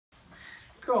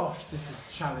Gosh, this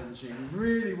is challenging.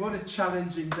 Really, what a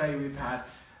challenging day we've had.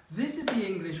 This is the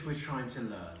English we're trying to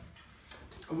learn.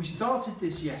 And we started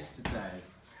this yesterday,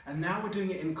 and now we're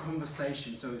doing it in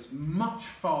conversation, so it's much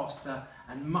faster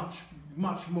and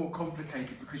much more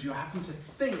complicated because you're having to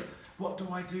think, what do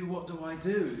I do, what do I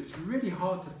do? It's really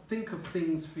hard to think of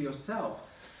things for yourself.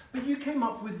 But you came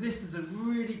up with this as a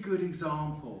really good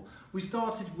example. We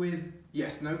started with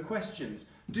yes, no questions.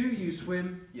 Do you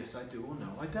swim? Yes, I do, or no,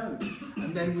 I don't.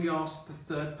 And then we asked the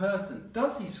third person,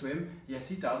 does he swim? Yes,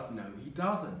 he does, no, he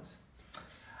doesn't.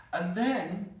 And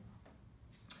then,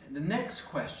 the next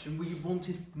question, we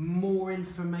wanted more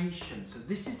information. So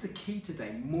this is the key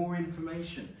today, more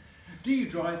information. Do you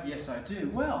drive? Yes, I do.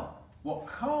 Well, what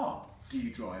car do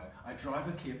you drive? I drive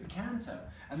a Kia Picanto.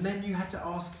 And then you had to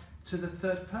ask to the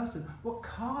third person, what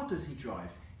car does he drive?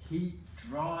 He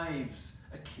drives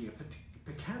a Kia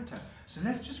Picanto. So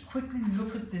let's just quickly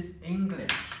look at this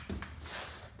English.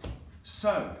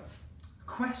 So,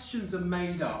 questions are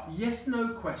made up, yes, no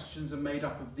questions are made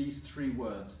up of these three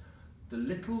words. The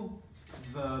little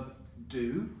verb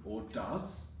do or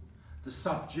does, the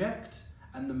subject,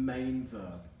 and the main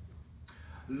verb.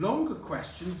 Longer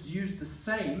questions use the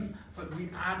same, but we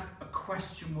add a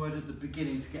question word at the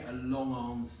beginning to get a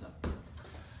long answer.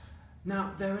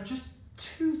 Now, there are just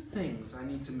two things I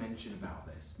need to mention about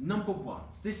this. Number one,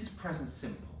 this is present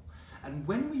simple. And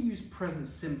when we use present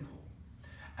simple,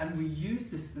 and we use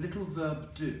this little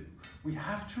verb do, we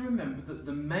have to remember that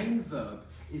the main verb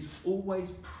is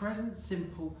always present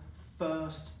simple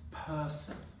first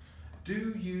person.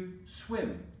 Do you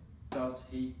swim? Does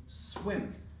he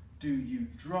swim? Do you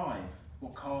drive?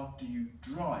 What car do you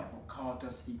drive? What car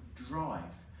does he drive?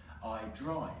 I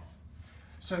drive.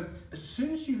 So as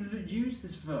soon as you use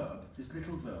this verb, this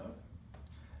little verb,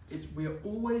 we are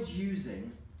always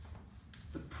using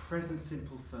the present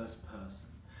simple first person.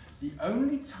 The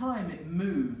only time it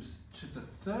moves to the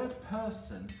third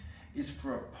person is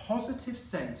for a positive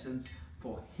sentence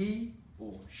for he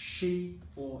or she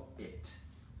or it.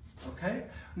 Okay?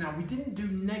 Now we didn't do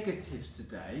negatives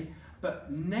today,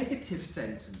 but negative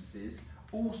sentences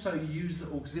also use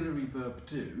the auxiliary verb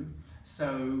do.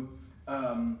 So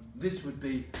this would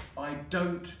be, I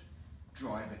don't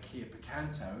drive a Kia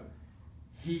Picanto.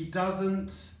 He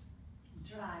doesn't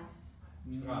drives.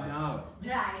 No.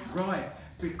 Drive.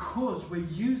 Because we're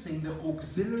using the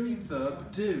auxiliary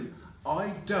verb do.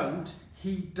 I don't,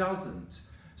 he doesn't.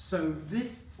 So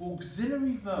this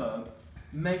auxiliary verb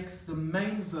makes the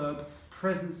main verb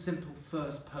present simple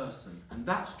first person. And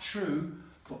that's true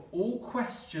for all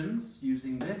questions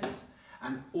using this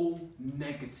and all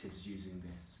negatives using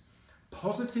this.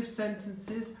 Positive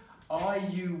sentences, I,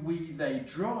 you, we, they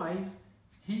drive,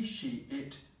 he, she,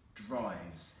 it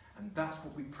drives. And that's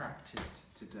what we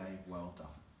practiced today. Well done.